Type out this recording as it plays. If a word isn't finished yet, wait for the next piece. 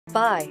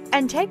by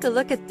and take a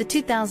look at the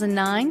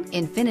 2009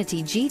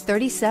 INFINITI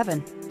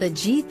G37. The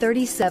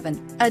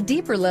G37, a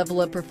deeper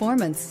level of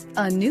performance,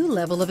 a new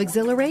level of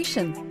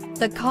exhilaration.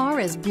 The car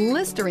is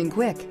blistering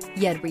quick,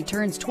 yet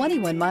returns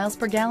 21 miles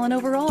per gallon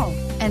overall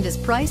and is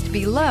priced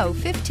below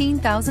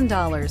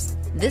 $15,000.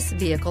 This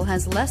vehicle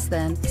has less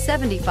than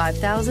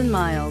 75,000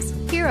 miles.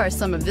 Here are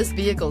some of this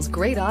vehicle's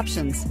great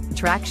options: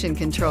 traction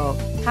control,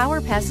 power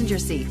passenger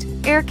seat,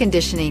 air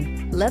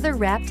conditioning,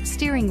 leather-wrapped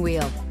steering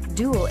wheel,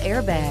 dual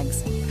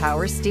airbags,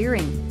 power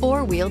steering,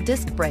 four-wheel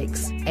disc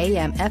brakes,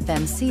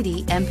 AM/FM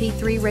CD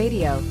MP3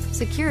 radio,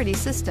 security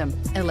system,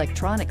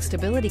 electronic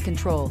stability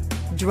control.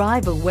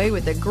 Drive away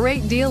with a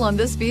great deal on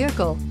this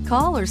vehicle.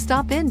 Call or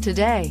stop in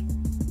today.